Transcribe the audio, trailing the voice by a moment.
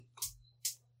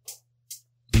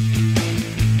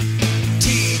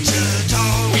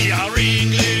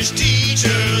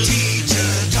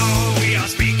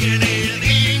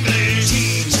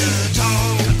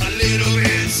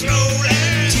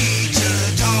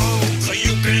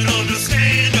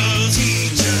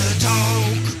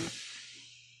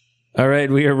right,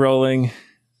 we are rolling.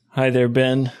 Hi there,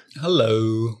 Ben.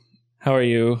 Hello. How are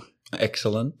you?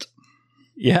 Excellent.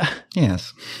 Yeah.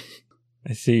 Yes.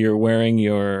 I see you're wearing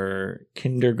your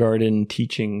kindergarten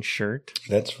teaching shirt.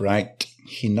 That's right.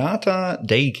 Hinata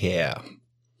Daycare.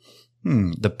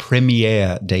 The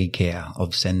premier daycare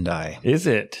of Sendai. Is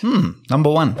it? Number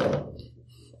one.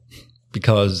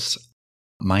 Because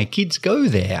my kids go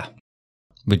there,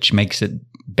 which makes it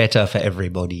better for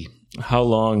everybody. How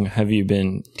long have you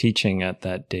been teaching at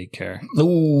that daycare?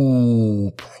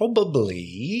 Oh,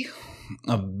 probably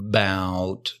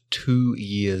about 2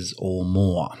 years or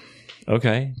more.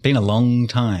 Okay. Been a long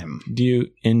time. Do you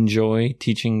enjoy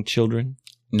teaching children?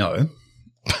 No.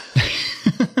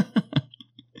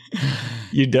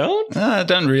 You don't? I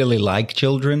don't really like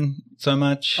children so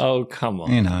much. Oh, come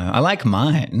on. You know, I like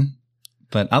mine,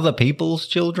 but other people's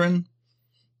children,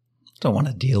 don't want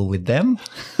to deal with them.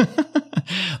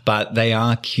 But they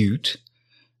are cute,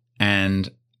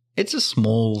 and it's a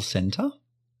small center,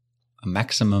 a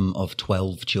maximum of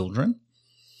 12 children.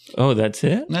 Oh, that's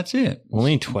it? That's it.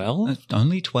 Only 12?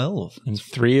 Only 12. And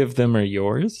 3 of them are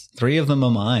yours? 3 of them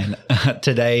are mine.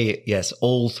 Today, yes,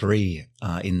 all 3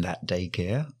 are in that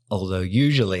daycare, although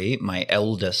usually my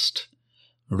eldest,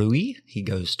 Rui, he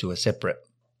goes to a separate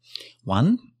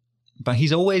one, but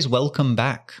he's always welcome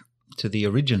back to the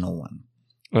original one.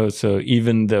 Oh, so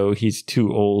even though he's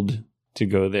too old to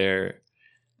go there,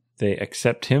 they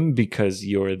accept him because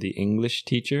you're the English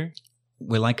teacher?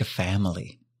 We're like a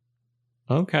family.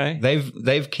 Okay.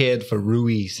 They've cared for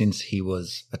Rui since he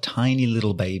was a tiny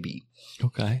little baby.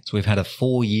 Okay. So we've had a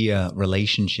 4-year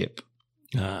relationship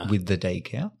Ah. with the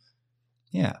daycare.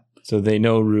 Yeah. So they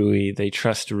know Rui, they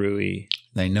trust Rui.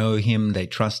 They know him, they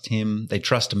trust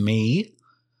me.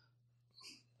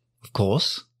 Of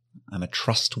course, I'm a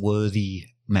trustworthy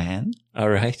man. All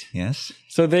right. Yes.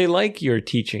 So they like your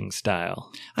teaching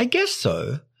style. I guess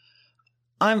so.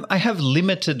 I have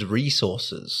limited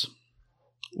resources.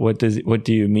 What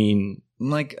do you mean?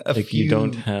 Like a Like few. you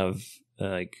don't have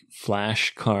like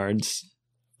flashcards?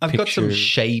 I've got some picture-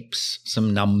 shapes,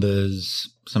 some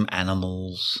numbers, some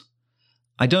animals.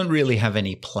 I don't really have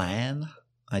any plan.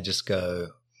 I just go,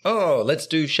 oh, let's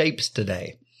do shapes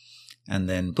today. And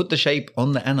then put the shape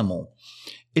on the animal.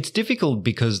 It's difficult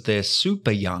because they're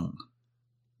super young,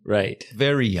 Right.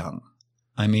 very young.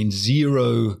 I mean,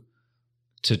 0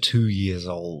 to 2 years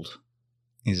old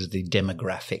is the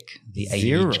demographic, the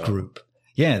 0? age group.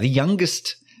 Yeah, the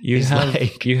youngest You is have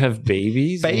like you have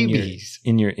babies? babies.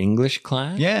 In your English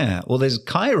class? Yeah, well, there's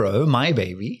Cairo, my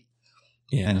baby,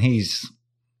 Yeah. and he's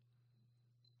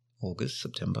August,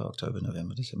 September, October,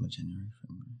 November, December, January,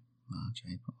 February, March,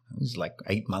 April. He's like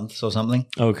 8 months or something.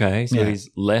 Okay. So Yeah. he's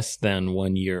less than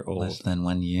 1 year old. Less than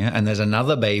 1 year. And there's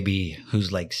another baby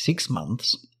who's like 6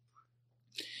 months.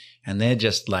 And they're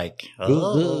just like,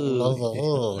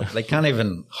 they can't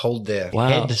even hold their Wow.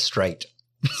 head straight.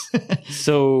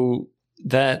 So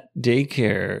that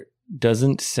daycare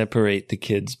doesn't separate the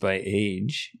kids by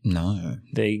age. No.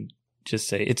 They just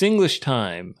say, it's English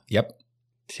time. Yep,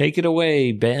 Take it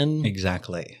away, Ben.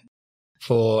 exactly.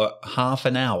 For half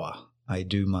an hour, I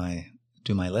do my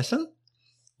lesson.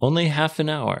 Only half an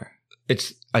hour.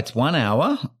 It's 1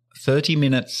 hour. 30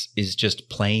 minutes is just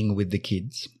playing with the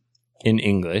kids In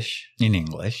English. in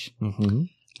English. Mm-hmm.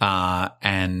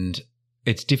 And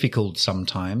it's difficult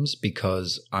sometimes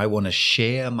because I want to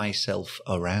share myself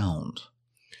around.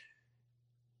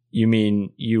 You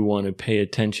mean you want to pay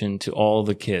attention to all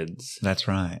the kids? That's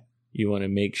right. You want to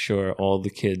make sure all the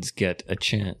kids get a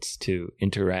chance to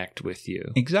interact with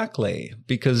you. Exactly.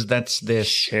 Because that's their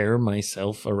Share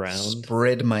myself around.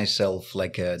 spread myself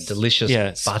like a delicious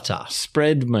Yes. butter.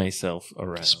 Spread myself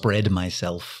around. Spread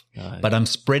myself. Got But it. I'm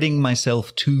spreading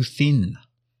myself too thin.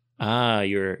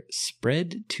 You're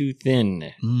spread too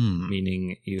thin, Mm,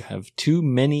 meaning you have too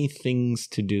many things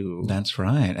to do. that's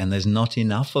right. And there's not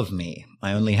enough of me.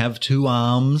 I only have 2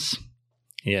 arms,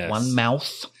 Yes. 1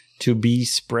 mouth. To be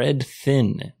spread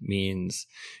thin means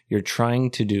you're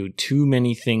trying to do too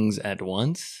many things at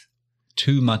once,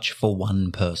 Too much for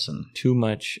one person. too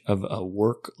much of a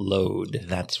workload.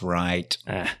 That's right.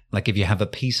 Ah, Like if you have a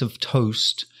piece of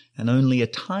toast and only a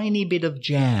tiny bit of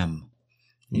jam.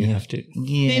 you have to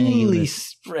Yeah, thinly you-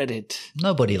 spread it.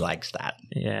 Nobody likes that.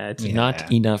 Yeah, it's Yeah.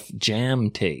 not enough jam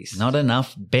taste. Not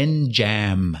enough Ben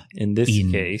jam. In this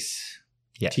in. case,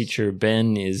 Yes. teacher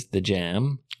Ben is the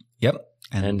jam, Yep.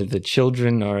 and the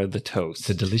children are the toast.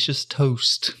 the delicious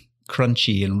toast,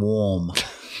 crunchy and warm.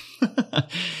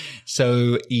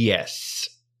 So, yes,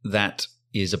 that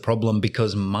is a problem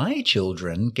because my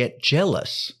children get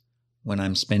jealous when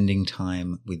I'm spending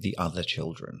time with the other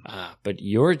children. But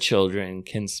your children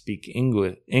can speak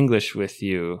English with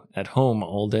you at home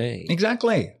all day.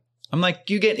 Exactly. I'm like,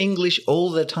 you get English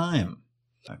all the time.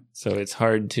 So it's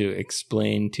hard to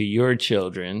explain to your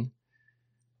children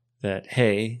that,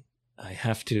 hey, I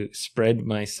have to spread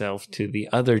myself to the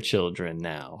other children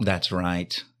now. That's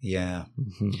right. Yeah.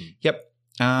 Mhm. Yep.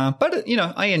 But,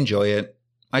 I enjoy it.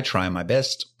 I try my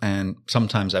best. And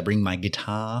sometimes I bring my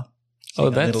guitar. Oh, sing a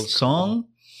that's little song.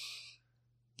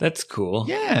 That's cool.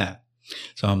 Yeah.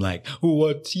 So I'm like,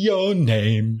 what's your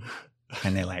name?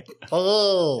 And they're like,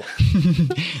 oh,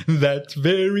 that's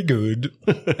very good.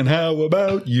 And how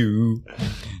about you?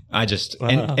 I just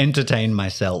Wow. entertain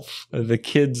myself. The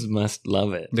kids must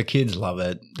love it. The kids love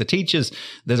it. The teachers,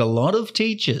 there's a lot of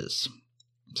teachers.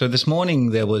 So this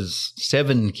morning there was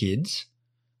 7 kids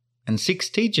and 6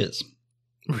 teachers.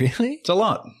 Really? It's a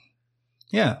lot.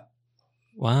 Yeah.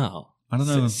 Wow. I don't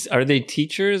know. Are they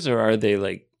teachers or are they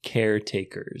like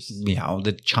caretakers? The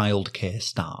childcare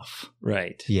staff.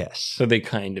 Right. Yes. So they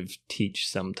kind of teach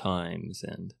sometimes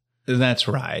and That's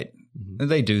right. Mhm.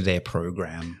 They do their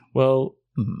program. Well,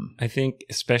 Mhm. I think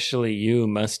especially you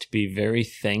must be very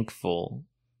thankful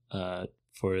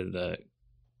for the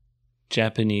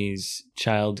Japanese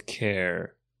child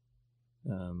care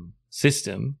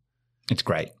system, It's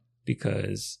great.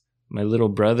 because my little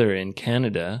brother in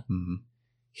Canada, Mhm.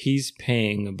 he's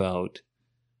paying about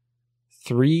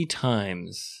 3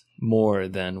 times more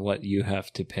than what you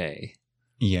have to pay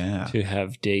Yeah. to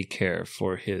have daycare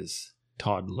for his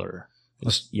toddler,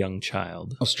 his young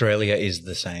child. Australia is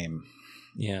the same,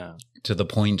 Yeah. to the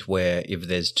point where if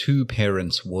there's 2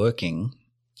 parents working,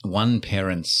 one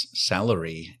parent's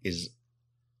salary is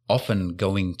often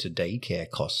going to daycare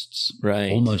costs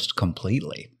Right. almost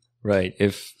completely. Right.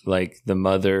 If like the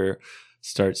mother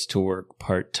starts to work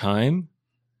part-time,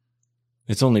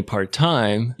 it's only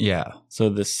part-time. Yeah. So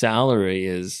the salary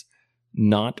is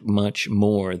not much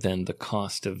more than the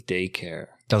cost of daycare.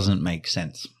 Doesn't make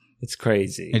sense. It's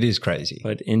crazy. It is crazy.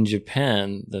 But in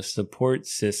Japan, the support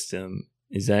system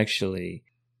is actually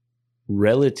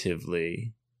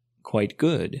relatively quite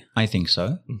good. I think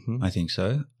so. Mhm. I think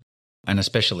so. And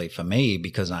especially for me,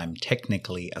 because I'm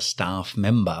technically a staff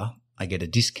member, I get a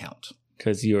discount.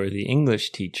 Because you're the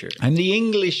English teacher. I'm the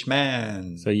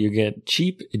Englishman. So you get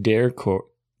cheap daycare.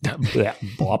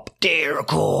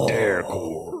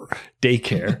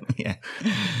 Daycare Yeah.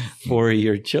 for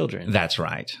your children. That's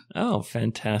right. Oh,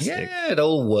 fantastic. Yeah, it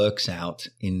all works out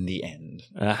in the end.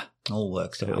 All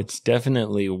works So out. it's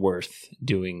definitely worth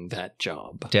doing that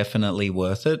job. Definitely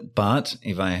worth it. But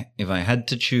if I had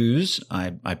to choose,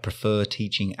 I prefer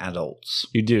teaching adults.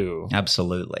 You do.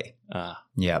 Absolutely. Ah,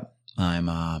 Yeah.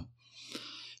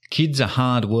 Kids are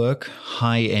hard work,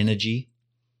 high energy,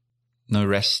 no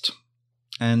rest,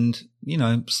 and,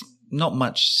 not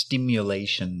much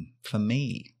stimulation for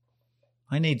me.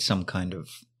 I need some kind of...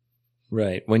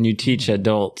 right. When you teach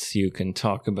adults, you can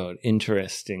talk about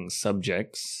interesting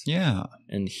subjects Yeah,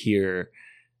 and hear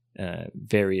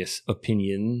various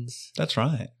opinions that's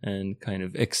right. and kind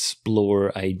of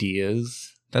explore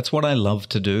ideas. That's what I love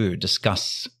to do.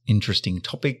 Discuss interesting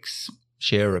topics,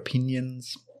 share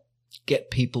opinions, get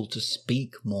people to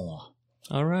speak more.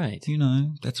 All right.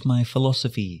 That's my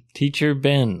philosophy. Teacher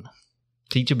Ben,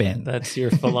 Teacher Ben. that's your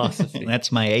philosophy.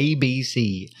 That's my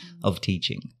ABC of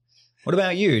teaching. What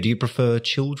about you? Do you prefer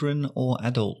children or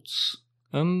adults?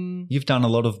 You've done a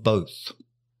lot of both.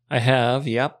 I have,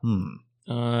 yep. Hmm.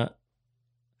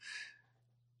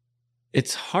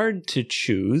 It's hard to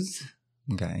choose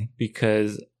Okay.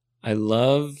 because I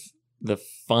love the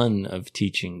fun of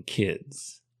teaching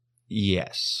kids.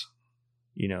 Yes.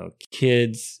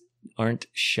 Kids aren't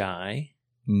shy,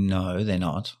 No, they're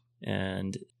not.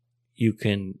 and you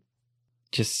can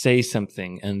just say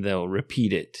something and they'll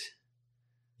repeat it.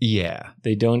 Yeah.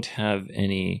 They don't have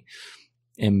any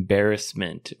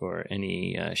embarrassment or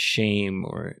any shame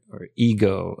or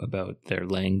ego about their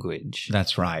language.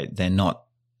 That's right. They're not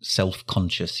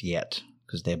self-conscious yet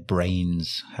because their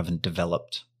brains haven't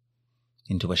developed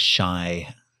into a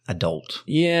shy adult.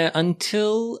 Yeah,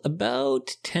 until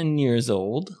about 10 years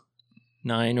old,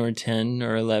 9 or 10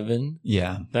 or 11.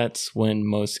 Yeah. That's when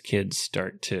most kids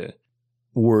start to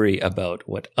worry about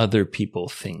what other people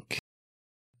think.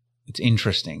 It's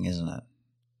interesting, isn't it?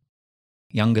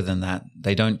 Younger than that,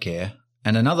 they don't care.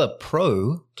 And another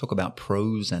pro, talk about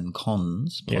pros and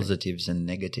cons, Yeah. positives and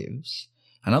negatives.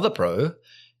 Another pro,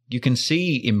 you can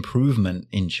see improvement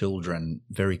in children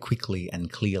very quickly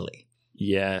and clearly.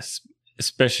 Yes,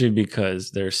 especially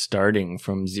because they're starting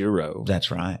from zero. That's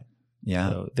right. Yeah.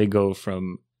 So they go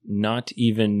from not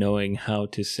even knowing how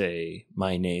to say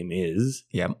my name is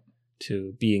Yep.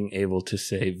 to being able to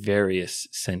say various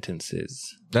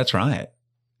sentences. That's right.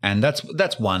 And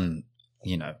that's one,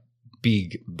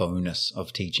 big bonus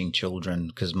of teaching children,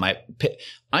 because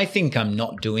I think I'm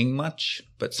not doing much,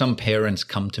 but some parents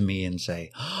come to me and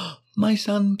say, oh, my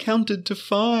son counted to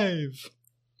 5.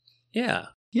 Yeah.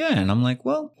 Yeah, and I'm like,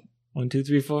 well, 1, 2,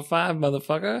 3, 4, 5,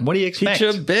 motherfucker. what do you expect?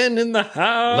 Teacher Ben in the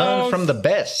house. Learn from the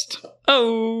best.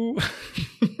 Oh.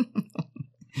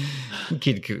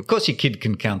 Of course your kid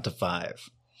can count to 5.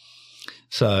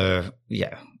 So,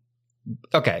 yeah.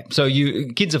 Okay, so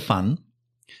kids are fun.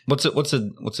 What's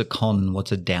a con?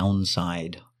 What's a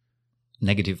downside?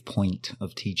 Negative point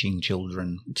of teaching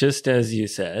children? Just as you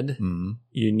said,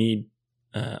 you need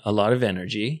a lot of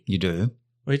energy. You do.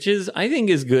 Which I think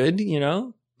is good,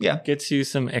 Yeah. Gets you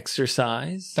some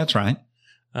exercise. That's right.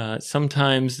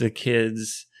 Sometimes the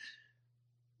kids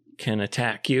can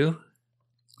attack you.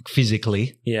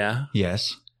 Physically. Yeah.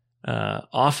 Yes.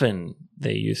 Often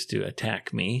they used to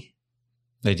attack me.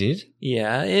 They did?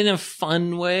 Yeah, in a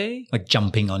fun way. Like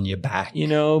jumping on your back.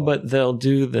 But they'll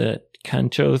do the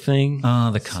kancho thing. Oh,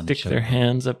 the kancho. Stick their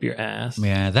hands up your ass.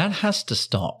 Yeah, that has to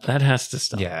stop. That has to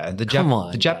stop. Yeah, the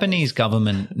Japanese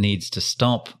government needs to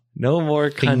stop no more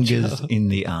fingers kancho. in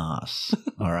the ass.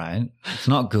 All right? It's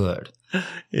not good.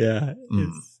 Yeah,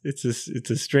 it's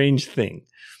a strange thing.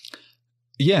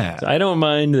 Yeah. So I don't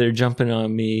mind they're jumping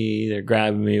on me, they're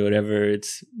grabbing me, whatever.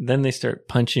 Then they start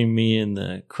punching me in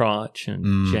the crotch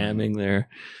and jamming there.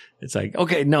 It's like,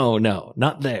 okay, no,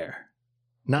 not there.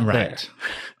 Not there.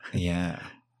 Yeah.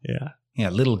 Yeah. Yeah,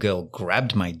 a little girl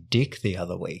grabbed my dick the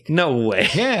other week. No way.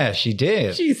 Yeah, she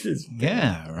did. Jesus.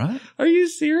 Yeah, right? Are you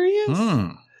serious?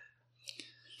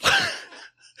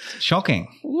 Shocking.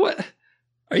 What?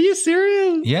 Are you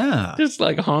serious? Yeah. Just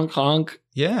like honk honk.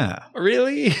 Yeah.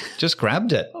 Really? Just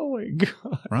grabbed it. Oh my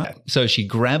God. Right. So she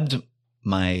grabbed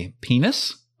my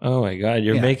penis. Oh my God.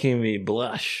 You're making me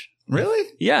blush. Really?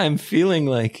 Yeah, I'm feeling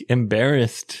like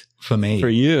embarrassed for me. For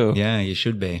you. Yeah, you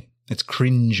should be. It's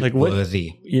cringe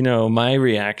worthy. My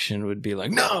reaction would be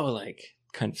like, no, like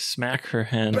kind of smack her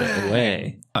hand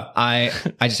away. I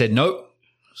just said no.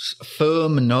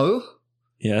 Firm no.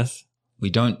 Yes. We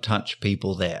don't touch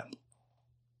people there.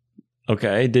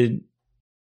 Okay.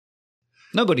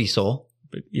 Nobody saw.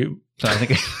 But you. So I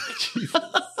think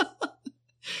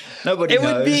nobody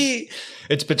knows. Would be.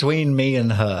 It's between me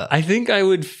and her. I think I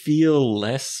would feel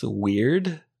less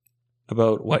weird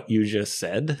about what you just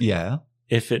said. Yeah.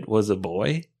 If it was a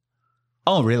boy.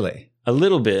 Oh, really? A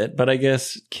little bit, but I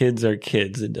guess kids are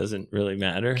kids. It doesn't really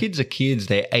matter. Kids are kids.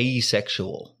 They're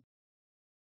asexual.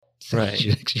 Right.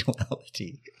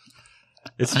 Sexuality.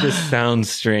 It just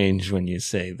sounds strange when you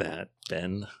say that,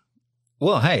 Ben.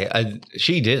 Well, hey,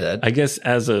 she did it. I guess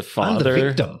as a father, I'm the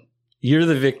victim. You're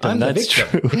the victim. I'm That's the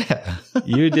victim. true. Yeah.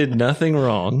 You did nothing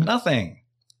wrong. Nothing.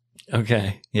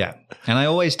 Okay. Yeah. And I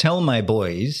always tell my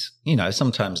boys,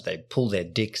 sometimes they pull their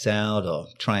dicks out or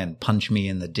try and punch me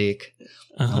in the dick.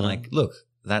 Uh-huh. I'm like, look,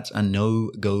 that's a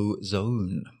no-go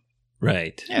zone.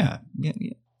 Right. Yeah.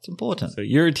 It's important. So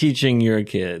you're teaching your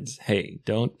kids, hey,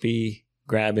 don't be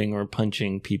grabbing or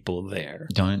punching people there.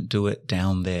 Don't do it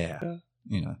down there.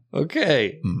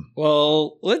 Okay.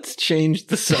 Well, let's change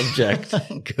the subject.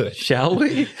 Good. Shall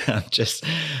we? I'm just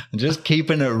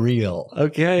keeping it real.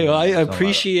 Okay. Well, I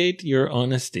appreciate your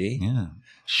honesty. Yeah.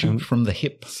 Shoot from the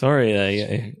hip.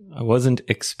 Sorry, I wasn't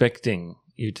expecting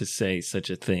you to say such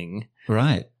a thing.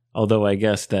 Right. Although I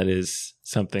guess that is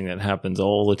something that happens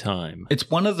all the time. It's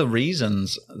one of the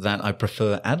reasons that I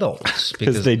prefer adults.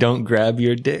 Because they don't grab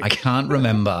your dick. I can't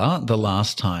remember the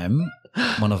last time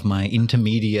one of my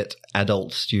intermediate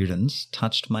adult students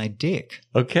touched my dick.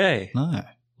 Okay. No.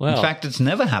 Well, in fact, it's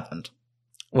never happened.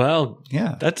 Well,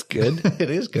 yeah, that's good. It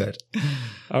is good.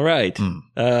 All right.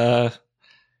 Let's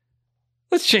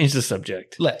change the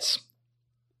subject. Let's.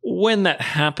 When that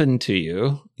happened to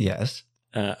you, yes,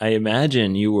 I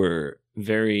imagine you were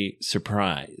very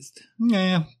surprised.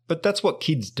 Yeah, but that's what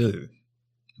kids do.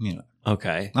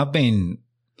 Okay. I've been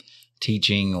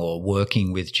teaching or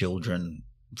working with children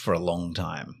for a long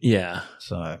time. Yeah.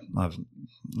 So I've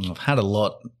had a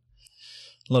lot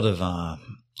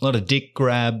of dick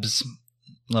grabs,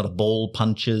 a lot of ball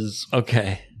punches.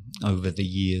 Okay. Over the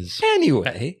years.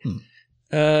 Anyway,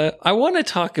 I want to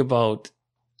talk about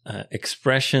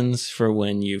expressions for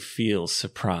when you feel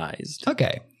surprised.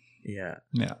 Okay. Yeah.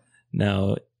 Yeah.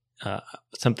 Now,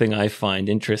 something I find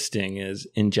interesting is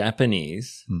in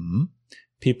Japanese,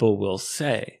 people will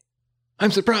say,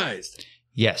 "I'm surprised."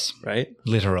 Yes. Right?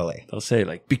 Literally. They'll say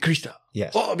like, "Bikurista."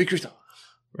 Yes. Oh, bikurista.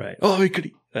 Right. Oh,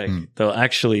 bikuri. Like they'll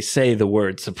actually say the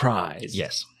word surprise.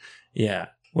 Yes. Yeah.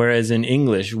 Whereas in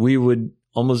English, we would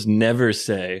almost never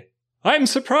say, I'm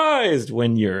surprised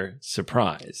when you're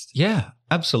surprised. Yeah,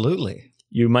 absolutely.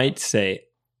 You might say,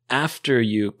 after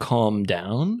you calm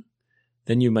down,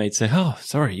 then you might say, oh,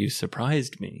 sorry, you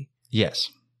surprised me.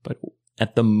 Yes. But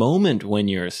at the moment when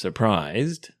you're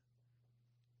surprised,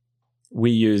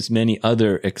 we use many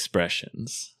other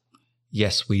expressions.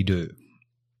 Yes, we do.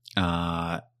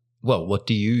 Well, what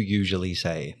do you usually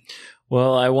say?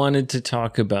 Well, I wanted to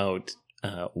talk about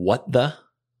what the.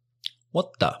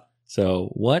 What the? So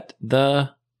what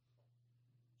the,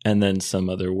 and then some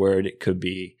other word. It could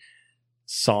be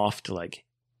soft like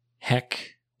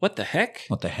heck. What the heck?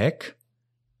 What the heck?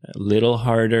 A little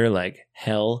harder like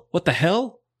hell. What the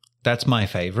hell? That's my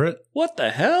favorite. What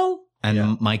the hell?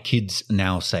 And my kids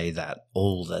now say that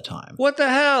all the time. What the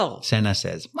hell? Senna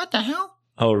says, what the hell?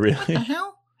 Oh, really? What the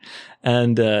hell?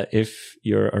 And if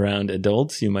you're around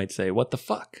adults, you might say, what the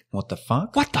fuck? What the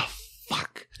fuck? What the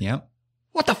fuck? Yep.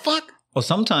 What the fuck? Or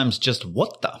sometimes just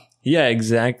what the? Yeah,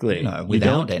 exactly. You know,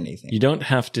 without anything. You don't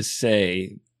have to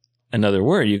say another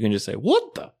word. You can just say,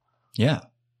 what the? Yeah.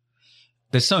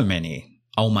 There's so many.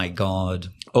 Oh my God.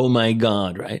 Oh my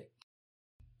God, right?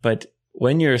 But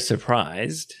when you're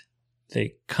surprised,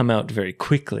 they come out very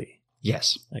quickly.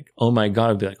 Yes. Like, oh my God,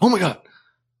 would be like, oh my God.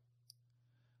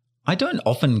 I don't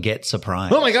often get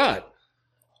surprised. Oh my God.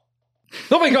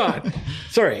 Oh my God.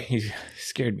 Sorry, you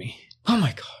scared me. Oh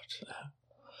my God.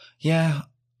 Yeah.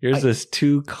 Yours is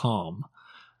too calm.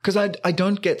 Because I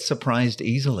don't get surprised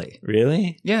easily.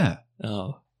 Really? Yeah.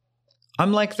 Oh.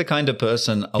 I'm like the kind of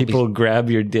person People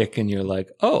grab your dick and you're like,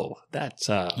 oh, that's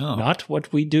not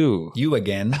what we do. You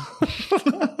again.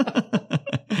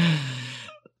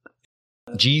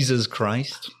 Jesus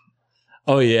Christ.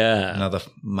 Oh, yeah. Another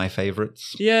my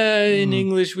favorites. Yeah, in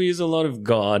English we use a lot of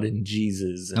God and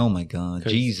Jesus. Oh my God.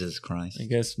 Jesus Christ. I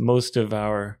guess most of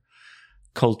our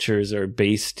cultures are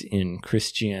based in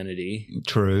Christianity.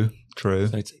 True. So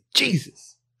I'd say,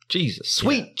 Jesus. Jesus.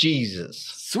 Sweet Jesus.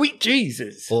 Sweet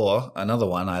Jesus. Or another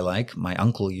one I like, my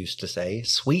uncle used to say,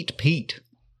 Sweet Pete.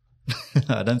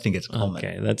 I don't think it's common.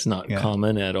 Okay, that's not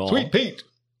common at all. Sweet Pete.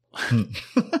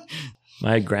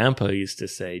 My grandpa used to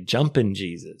say, Jumpin'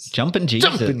 Jesus. Jumpin'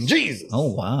 Jesus. Jumpin' Jesus.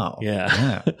 Oh, wow.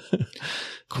 Yeah.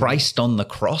 Christ on the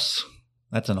cross.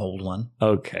 That's an old one.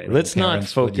 Okay, let's not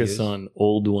parents would focus use. on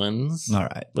old ones. All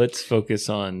right. Let's focus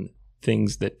on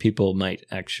things that people might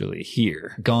actually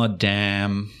hear. God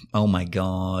damn. Oh, my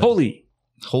God. Holy.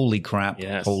 Holy crap.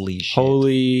 Yes. Holy shit.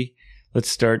 Holy. Let's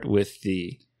start with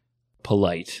the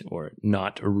polite or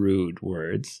not rude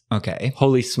words. Okay.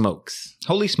 Holy smokes.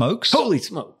 Holy smokes. Holy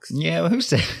smokes. Yeah, who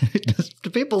said do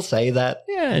people say that?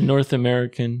 Yeah, North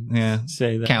American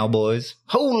say that. Cowboys.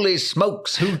 Holy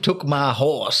smokes, who took my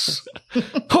horse?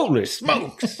 Holy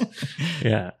smokes.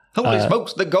 Yeah. Holy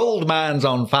smokes, the gold mine's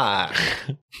on fire.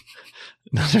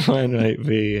 Another one might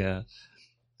be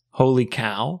holy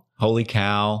cow. Holy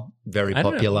cow, very I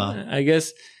don't popular. know. I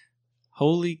guess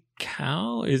holy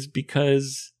cow is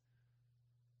because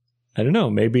I don't know.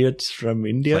 Maybe it's from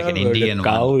India. It's like an where Indian the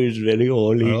cow is very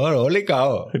holy. Oh, holy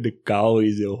cow. The cow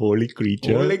is a holy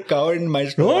creature. Holy cow in my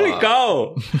store. Holy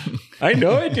cow! I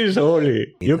know it is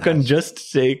holy. You can just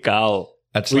say cow.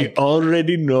 That's We like,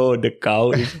 already know the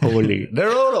cow is holy. they're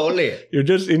all holy. You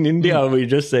just in India, we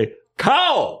just say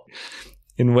cow.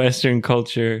 In Western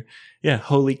culture, yeah,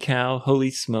 holy cow,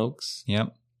 holy smokes.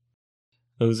 Yep.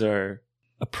 Those are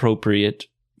appropriate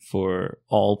for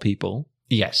all people.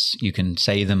 Yes, you can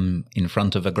say them in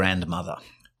front of a grandmother.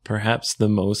 Perhaps the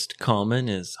most common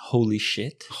is holy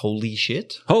shit. Holy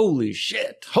shit. Holy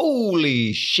shit.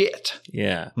 Holy shit.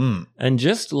 Yeah. Mm. And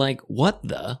just like what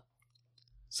the,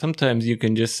 sometimes you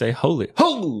can just say holy.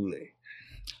 Holy.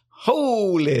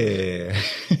 Holy.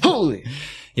 Holy.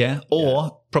 Yeah.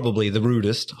 Or probably the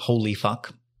rudest, holy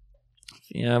fuck.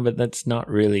 Yeah, but that's not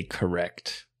really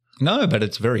correct. No, but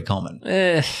it's very common.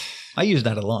 I use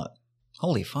that a lot.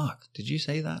 Holy fuck. Did you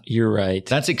say that? You're right.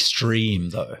 That's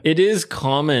extreme, though. It is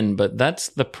common, but that's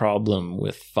the problem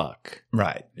with fuck,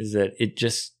 Right. is that it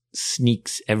just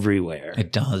sneaks everywhere.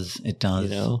 It does. It does.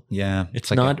 You know? Yeah. It's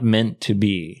like not meant to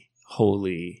be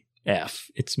holy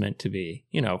F. It's meant to be,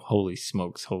 holy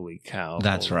smokes, holy cow.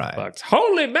 That's holy right. Bucks.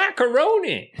 Holy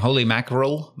macaroni. holy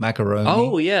mackerel, macaroni.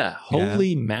 Oh, yeah.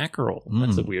 Holy mackerel.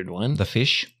 That's a weird one. The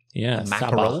fish. Yeah.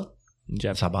 Mackerel.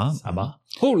 Saba. Saba. Saba.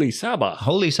 Holy Saba.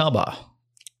 Holy saba.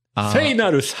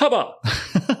 Seinaru Saba.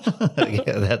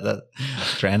 Yeah, that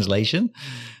translation.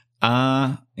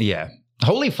 Yeah.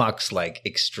 Holy fuck's like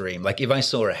extreme. Like if I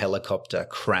saw a helicopter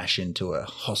crash into a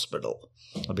hospital,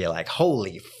 I'd be like,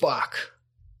 holy fuck.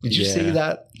 Did you see Yeah.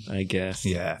 that? I guess.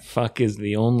 Yeah. Fuck is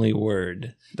the only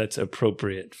word that's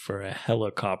appropriate for a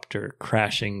helicopter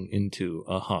crashing into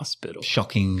a hospital.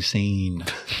 Shocking scene.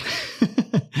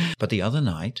 But the other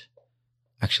night,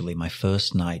 actually my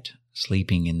first night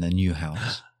sleeping in the new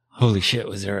house. Holy shit,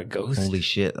 was there a ghost? Holy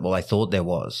shit. Well, I thought there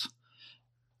was.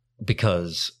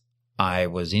 Because I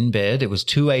was in bed. It was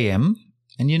 2 a.m.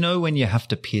 And you know when you have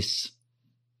to piss,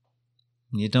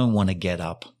 you don't want to get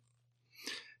up.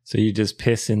 So you just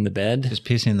piss in the bed? Just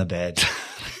piss in the bed.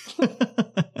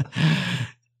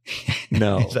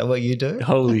 No. Is that what you do?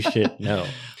 Holy shit, no.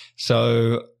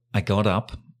 So I got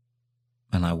up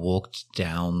and I walked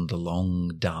down the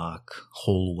long, dark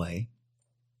hallway.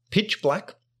 Pitch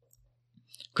black.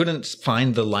 Couldn't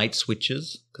find the light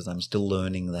switches because I'm still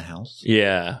learning the house.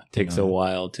 Yeah, takes No. a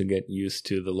while to get used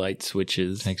to the light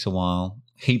switches. Takes a while.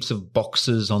 Heaps of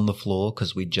boxes on the floor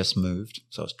because we just moved.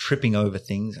 So I was tripping over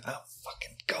things. Oh,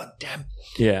 fucking goddamn.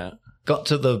 Yeah. Got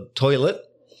to the toilet,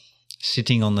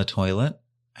 sitting on the toilet,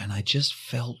 and I just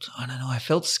felt, I don't know, I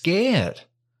felt scared.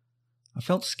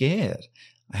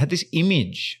 I had this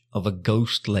image of a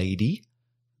ghost lady,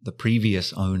 the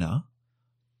previous owner,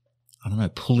 I don't know,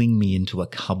 pulling me into a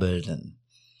cupboard and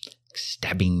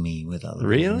stabbing me with a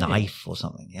Really? knife or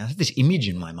something. Yeah, I had this image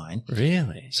in my mind.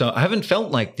 Really? So I haven't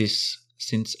felt like this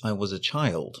since I was a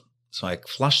child. So I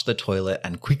flushed the toilet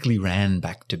and quickly ran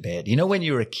back to bed. You know when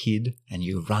you're a kid and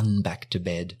you run back to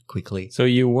bed quickly? So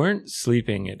you weren't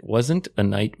sleeping. It wasn't a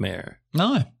nightmare.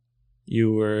 No.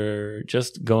 You were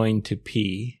just going to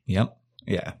pee. Yep.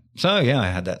 Yeah. So yeah, I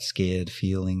had that scared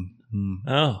feeling.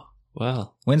 Oh,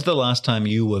 well. When's the last time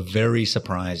you were very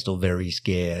surprised or very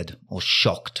scared or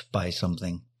shocked by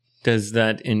something? Does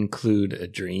that include a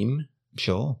dream?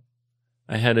 Sure.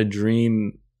 I had a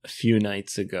dream a few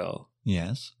nights ago.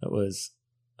 Yes. That was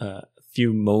a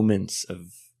few moments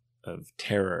of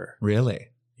terror. Really?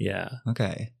 Yeah.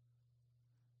 Okay.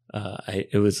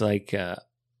 It was like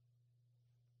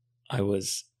I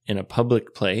was in a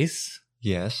public place.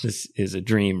 Yes. This is a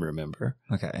dream, remember?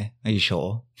 Okay. Are you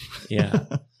sure? Yeah.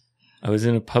 I was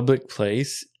in a public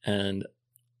place and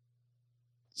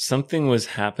something was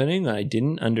happening that I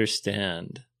didn't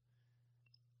understand.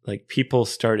 Like people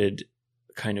started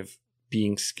kind of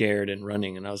being scared and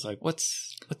running, and I was like,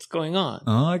 what's going on?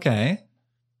 Oh, okay.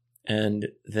 And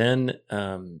then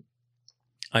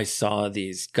I saw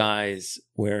these guys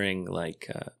wearing like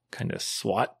kind of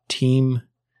SWAT team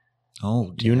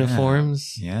Oh,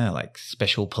 uniforms. Yeah, like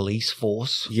special police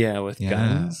force. Yeah, with Yeah.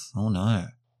 guns. Oh, no.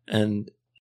 And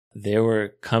they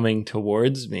were coming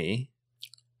towards me.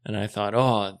 And I thought,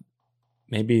 oh,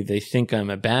 maybe they think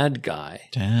I'm a bad guy.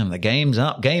 Damn, the game's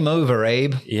up. Game over,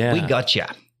 Abe. Yeah. We got ya.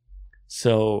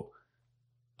 So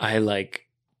I like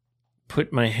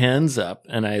put my hands up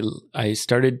and I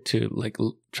started to like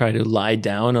try to lie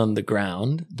down on the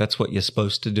ground. That's what you're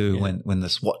supposed to do Yeah. when the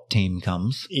SWAT team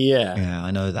comes. Yeah. Yeah, I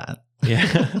know that.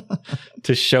 Yeah.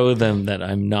 To show them that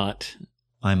I'm not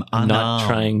I'm unarmed. not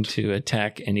trying to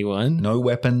attack anyone. No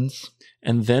weapons.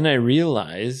 And then I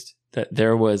realized that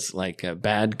there was like a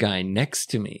bad guy next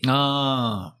to me.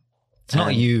 Ah, it's not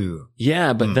And- you.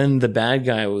 Yeah, but then the bad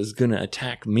guy was going to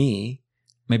attack me.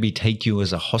 Maybe take you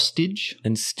as a hostage.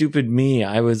 And stupid me,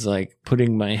 I was like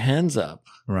putting my hands up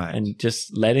Right. and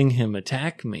just letting him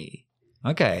attack me.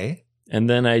 Okay. And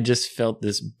then I just felt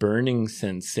this burning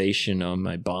sensation on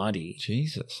my body.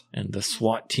 Jesus. And the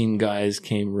SWAT team guys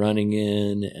came running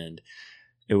in, and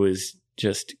it was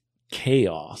just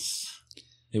chaos.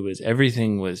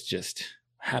 Everything was just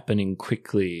happening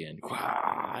quickly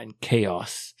and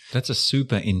chaos. That's a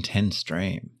super intense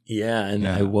dream. Yeah, and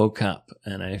Yeah. I woke up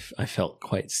and I felt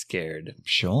quite scared,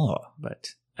 Sure. but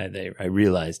I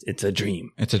realized it's a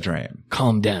dream. It's a dream.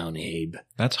 Calm down, Abe.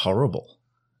 That's horrible.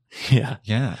 Yeah,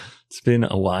 Yeah. it's been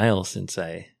a while since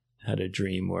I had a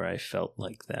dream where I felt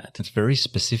like that. It's very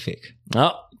specific.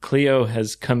 Oh, Cleo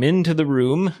has come into the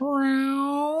room.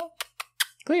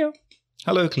 Cleo.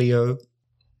 Hello, Cleo.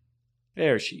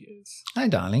 There she is. Hi,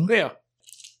 darling. Cleo.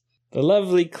 The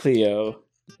lovely Cleo.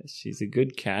 She's a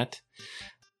good cat.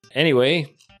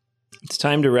 Anyway, it's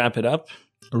time to wrap it up.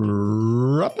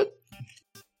 Rapid.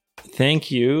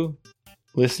 Thank you,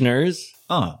 listeners.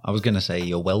 Oh, I was going to say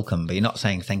you're welcome, but you're not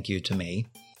saying thank you to me.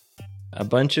 A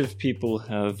bunch of people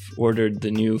have ordered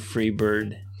the new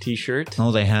Freebird t-shirt.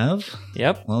 Oh, they have?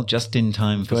 Yep. Well, just in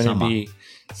time for Going summer. to be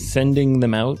sending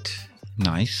them out.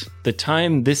 Nice. The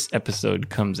time this episode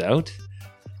comes out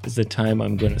is the time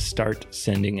I'm going to start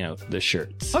sending out the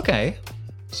shirts. Okay.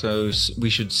 So we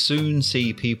should soon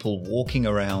see people walking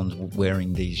around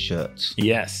wearing these shirts.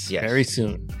 Yes, Yes. very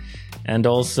soon. And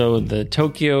also the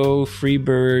Tokyo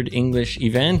Freebird English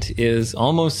event is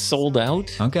almost sold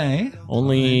out. Okay.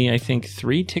 Only, I think,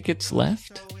 3 tickets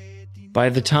left. By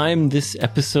the time this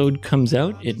episode comes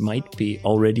out, it might be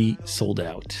already sold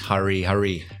out.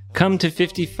 Hurry. Come to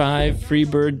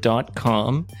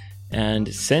 55freebird.com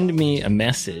and send me a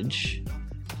message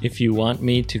if you want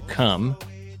me to come.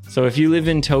 So if you live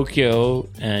in Tokyo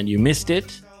and you missed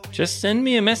it, just send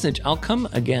me a message. I'll come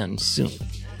again soon.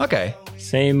 Okay.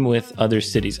 Same with other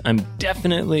cities. I'm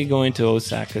definitely going to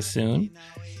Osaka soon.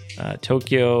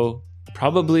 Tokyo,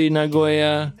 probably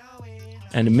Nagoya,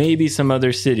 and maybe some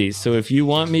other cities. So if you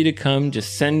want me to come,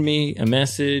 just send me a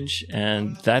message,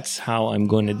 and that's how I'm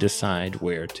going to decide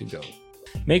where to go.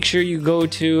 Make sure you go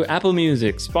to Apple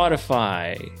Music,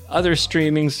 Spotify, other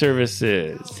streaming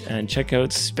services, and check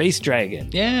out Space Dragon.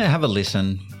 Yeah, have a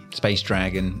listen. Space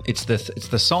Dragon. It's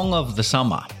the song of the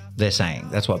summer, they're saying.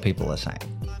 That's what people are saying.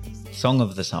 Song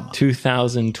of the summer.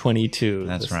 2022.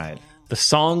 That's right. The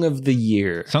song of the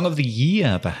year. Song of the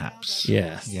year, perhaps.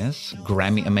 Yes. Yes.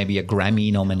 Grammy, maybe a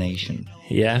Grammy nomination.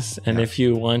 Yes. And if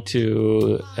you want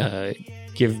to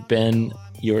give Ben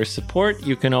your support,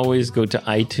 you can always go to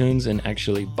iTunes and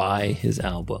actually buy his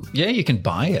album. Yeah, you can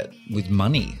buy it with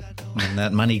money. And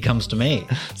that money comes to me.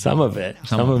 Some of it.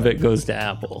 Some of it goes to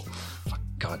Apple.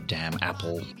 Goddamn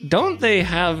Apple. Don't they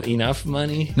have enough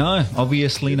money? No,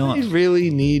 obviously not. They really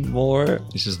need more.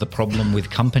 This is the problem with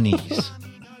companies.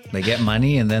 They get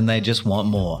money and then they just want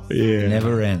more. Yeah. It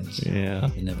never ends.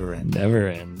 Yeah. It never ends. Never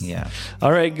ends. Yeah.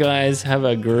 All right, guys. Have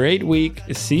a great week.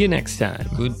 See you next time.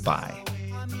 Goodbye.